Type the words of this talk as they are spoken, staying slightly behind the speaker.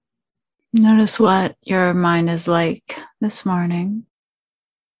Notice what your mind is like this morning.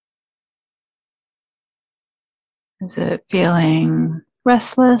 Is it feeling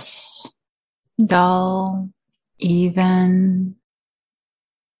restless, dull, even?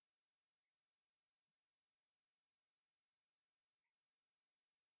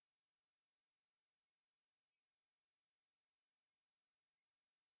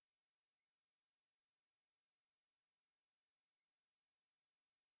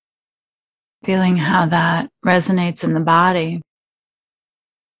 Feeling how that resonates in the body.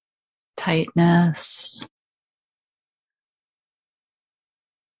 Tightness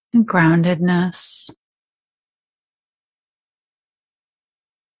and groundedness.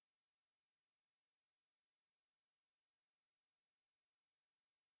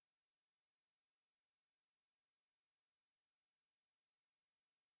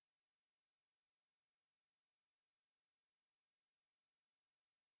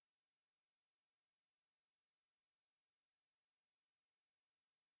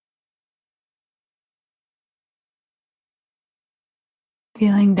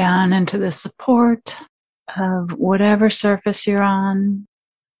 Feeling down into the support of whatever surface you're on.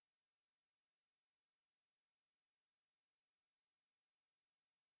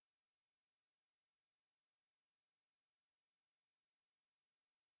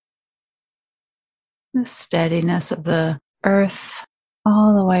 The steadiness of the earth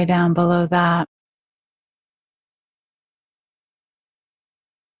all the way down below that.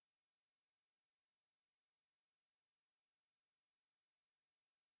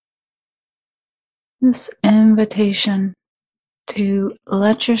 This invitation to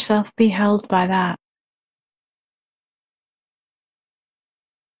let yourself be held by that.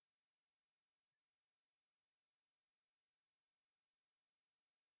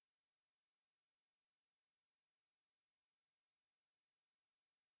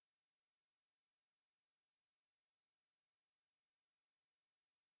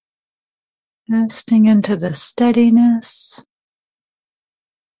 Resting into the steadiness,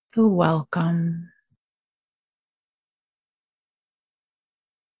 the welcome.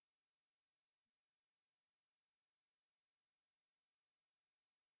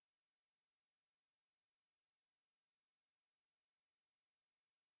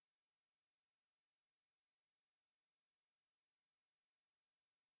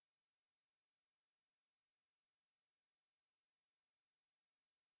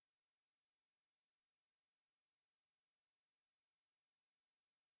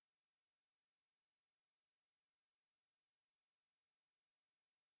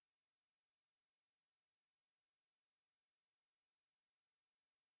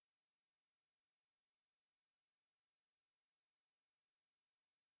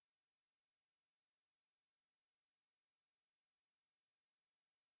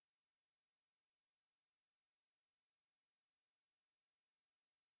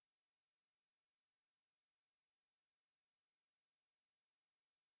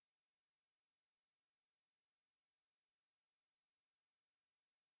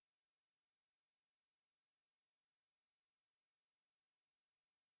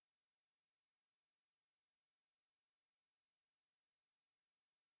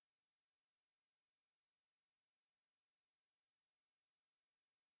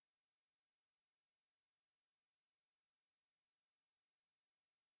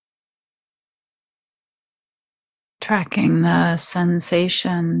 Tracking the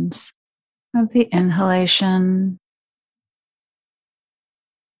sensations of the inhalation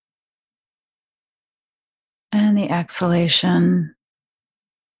and the exhalation.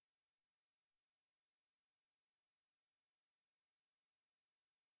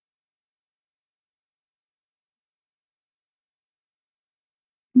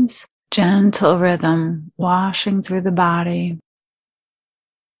 This gentle rhythm washing through the body.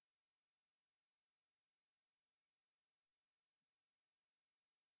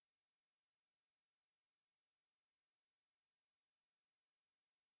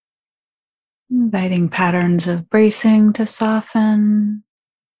 Inviting patterns of bracing to soften.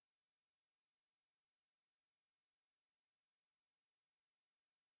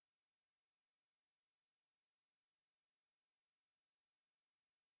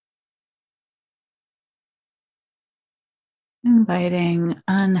 Inviting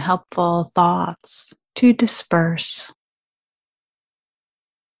unhelpful thoughts to disperse.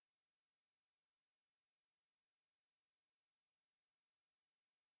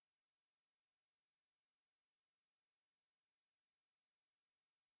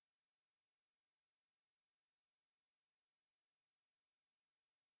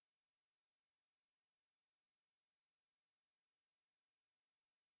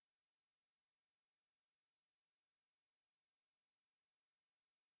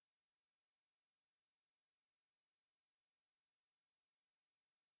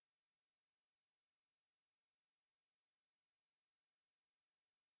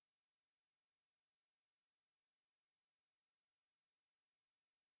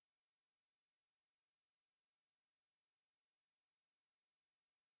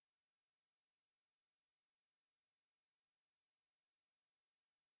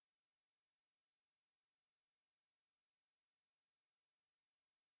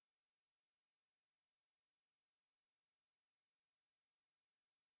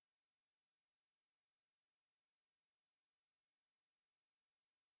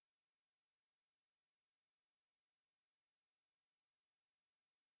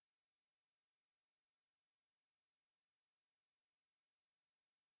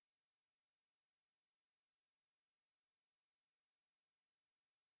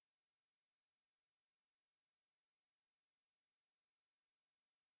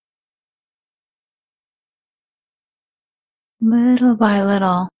 Little by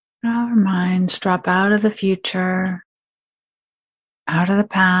little, our minds drop out of the future, out of the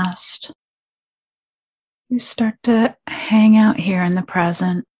past. You start to hang out here in the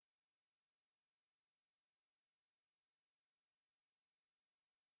present.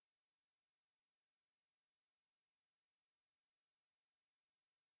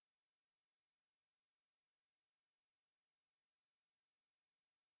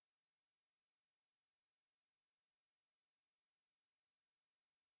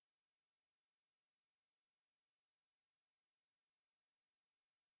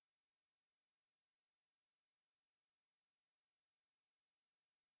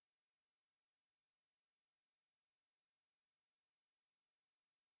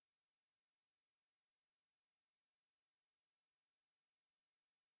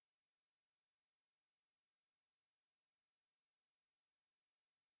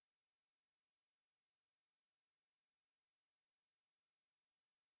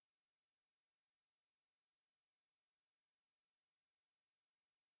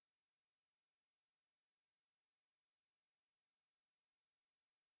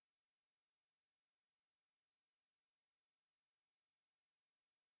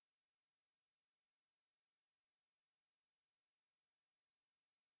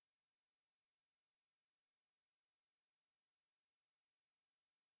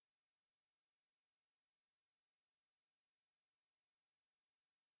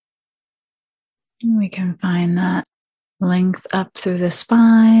 We can find that length up through the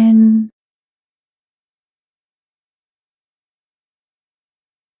spine,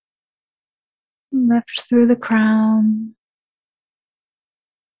 lift through the crown,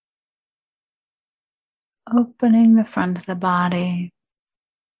 opening the front of the body.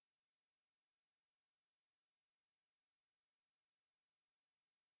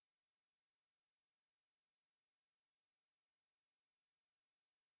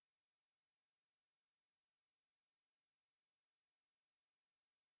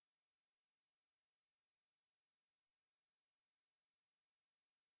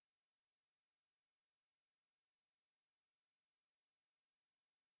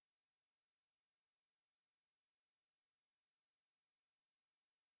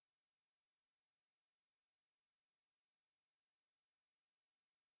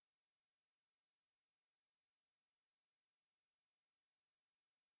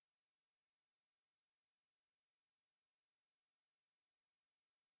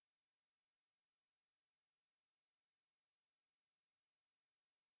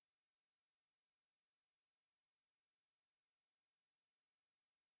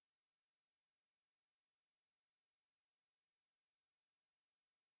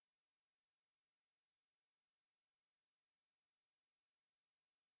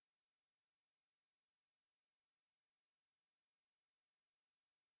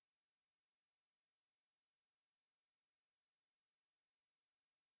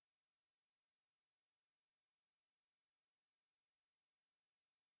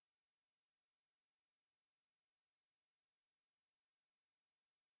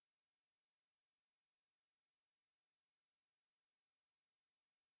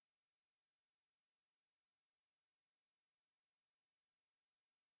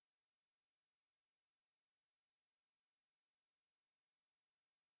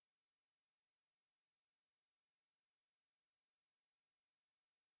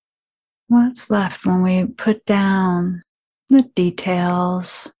 What's left when we put down the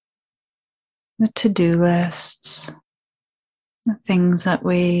details, the to-do lists, the things that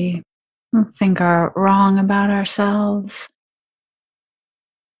we think are wrong about ourselves?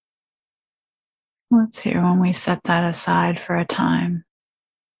 What's here when we set that aside for a time?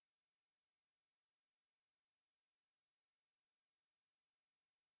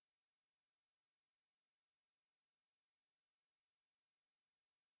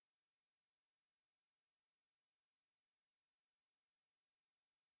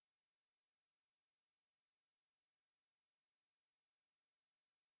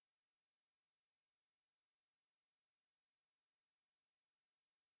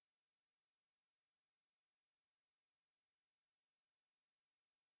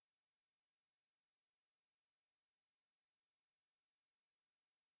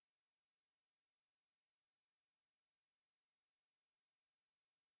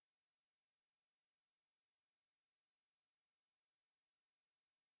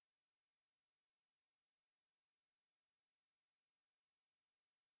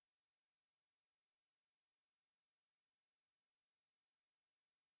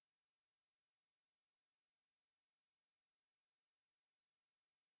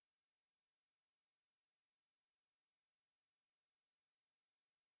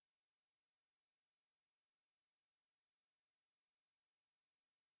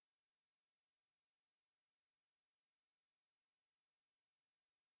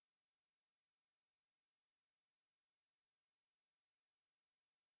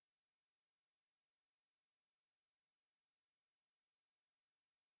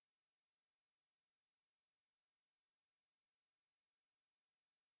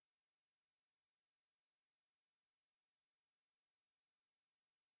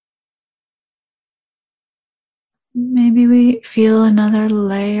 Maybe we feel another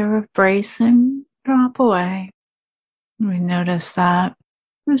layer of bracing drop away. We notice that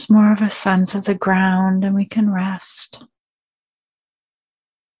there's more of a sense of the ground and we can rest.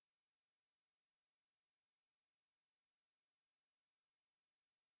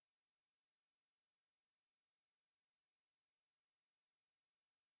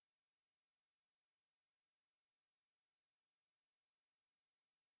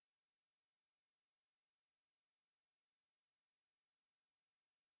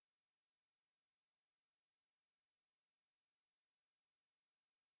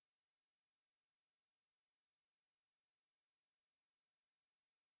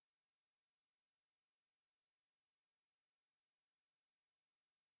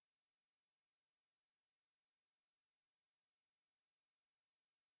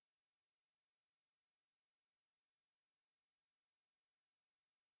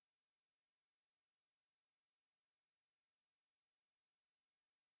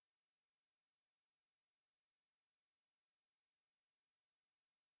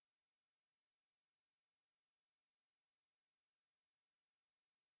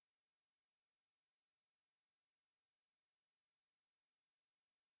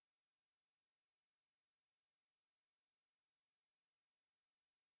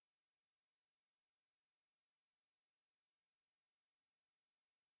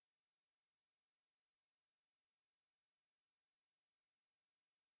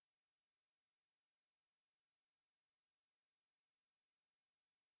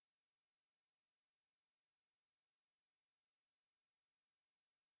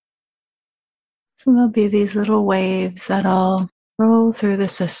 So there'll be these little waves that'll roll through the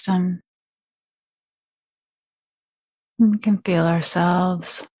system. And we can feel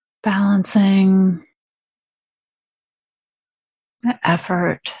ourselves balancing the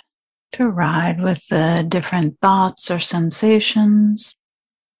effort to ride with the different thoughts or sensations.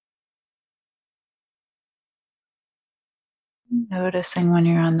 Noticing when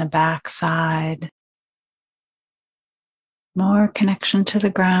you're on the back side, more connection to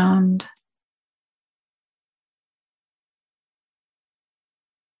the ground.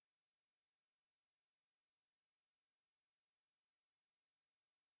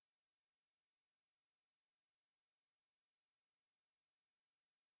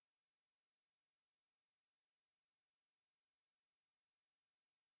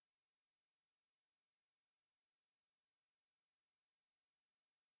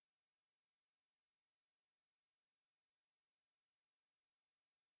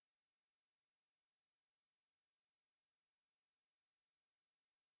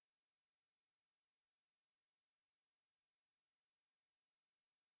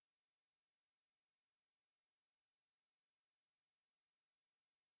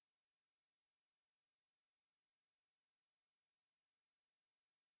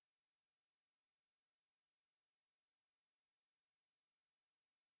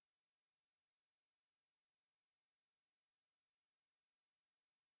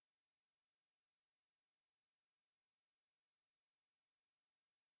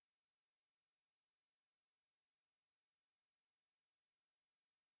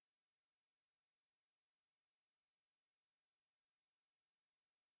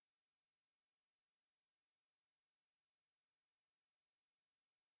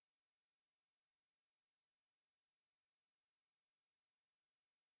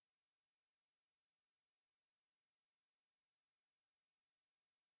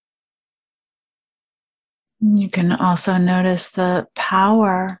 You can also notice the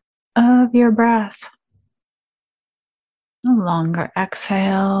power of your breath. A longer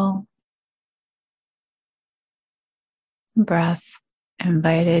exhale, breath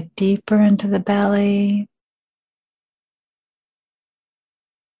invited deeper into the belly.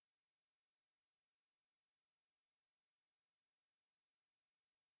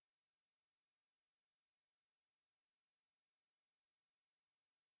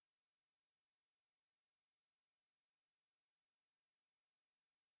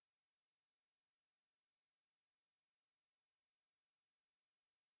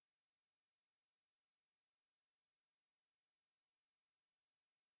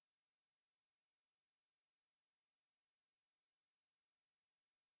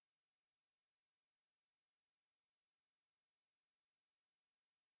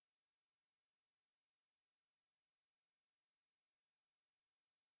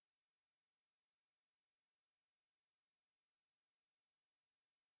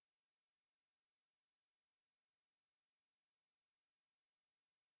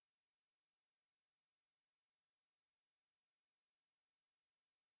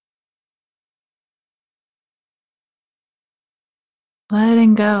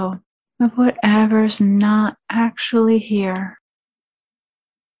 letting go of whatever's not actually here,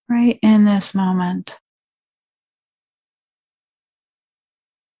 right in this moment.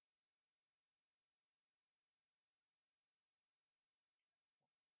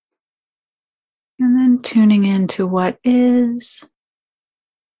 And then tuning into what is,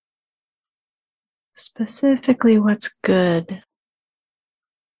 specifically what's good,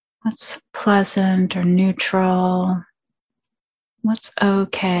 what's pleasant or neutral, what's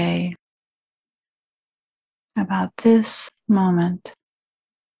okay about this moment.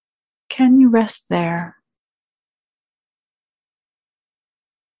 Can you rest there?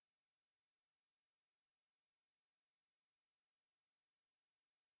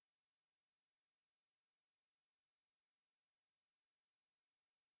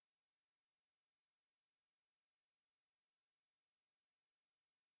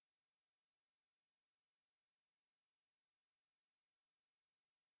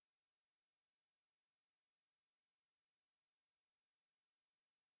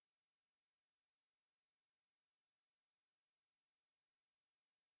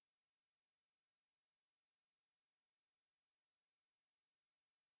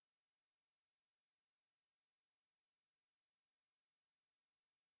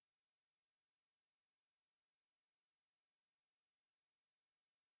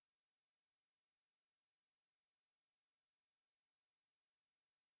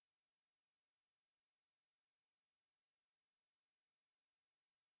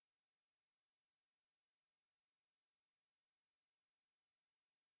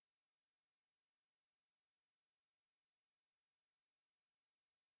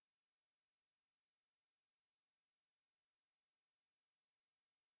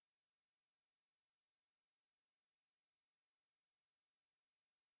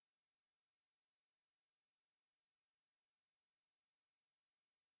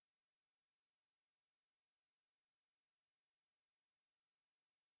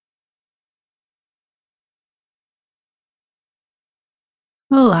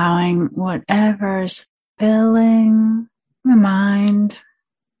 Allowing whatever's filling the mind,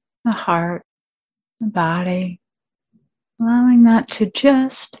 the heart, the body, allowing that to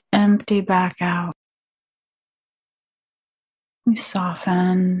just empty back out. We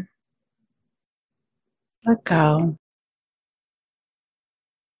soften, let go.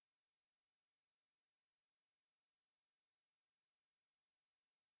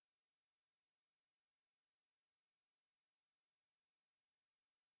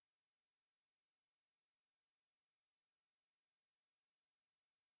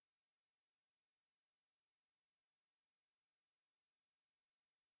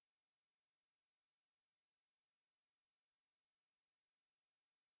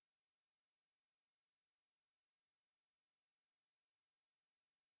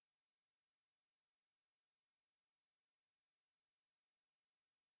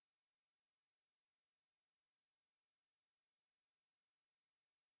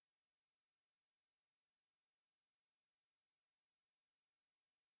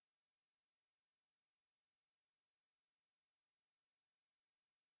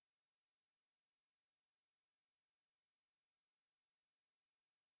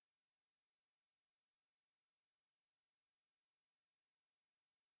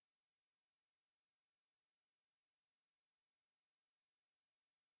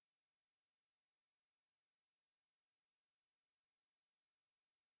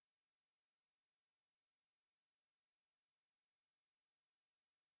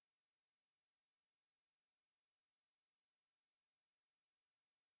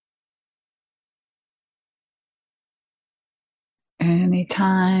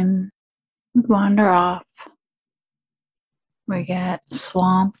 Anytime we wander off, we get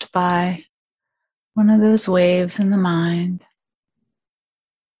swamped by one of those waves in the mind.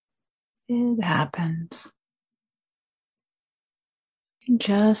 It happens. You can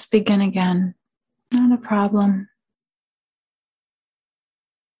just begin again. Not a problem.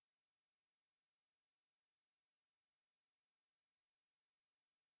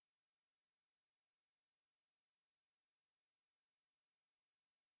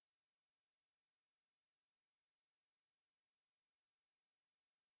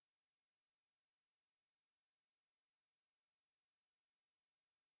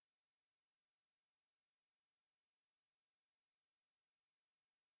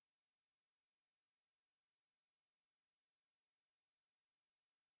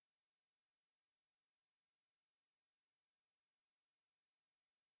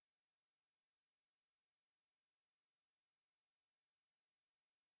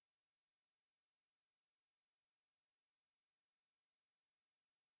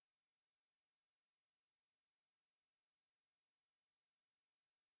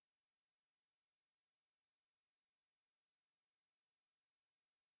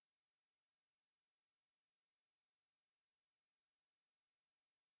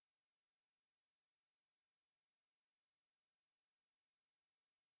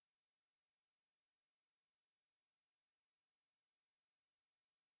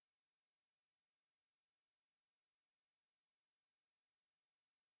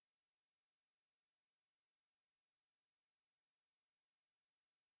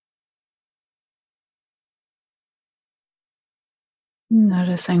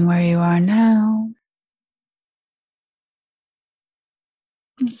 Noticing where you are now.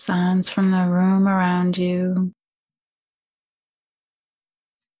 The sounds from the room around you.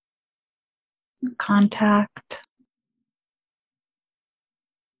 Contact.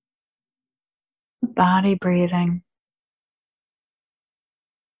 The body breathing.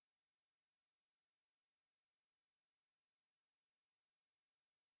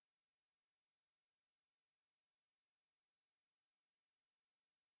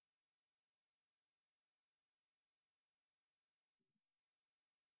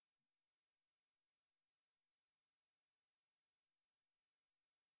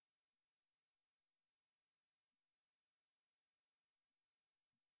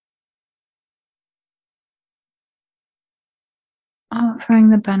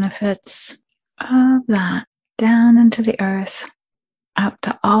 Offering the benefits of that down into the earth, out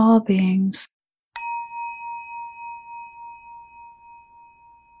to all beings.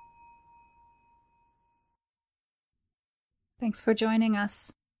 Thanks for joining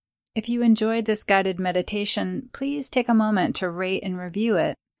us. If you enjoyed this guided meditation, please take a moment to rate and review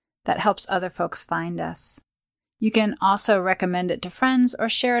it. That helps other folks find us. You can also recommend it to friends or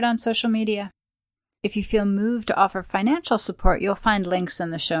share it on social media. If you feel moved to offer financial support, you'll find links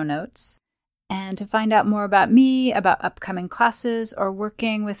in the show notes. And to find out more about me, about upcoming classes, or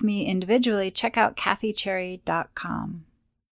working with me individually, check out kathycherry.com.